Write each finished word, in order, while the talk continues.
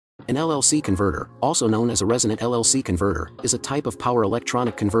An LLC converter, also known as a Resonant LLC converter, is a type of power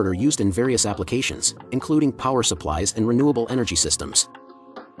electronic converter used in various applications, including power supplies and renewable energy systems.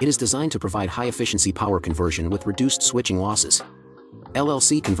 It is designed to provide high-efficiency power conversion with reduced switching losses.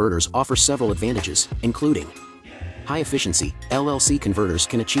 LLC converters offer several advantages, including high efficiency. LLC converters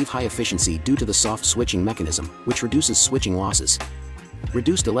can achieve high efficiency due to the soft switching mechanism, which reduces switching losses.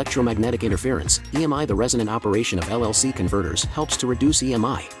 Reduced electromagnetic interference, EMI. The resonant operation of LLC converters helps to reduce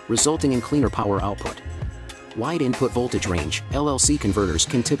EMI, resulting in cleaner power output. Wide input voltage range. LLC converters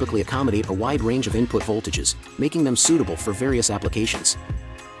can typically accommodate a wide range of input voltages, making them suitable for various applications.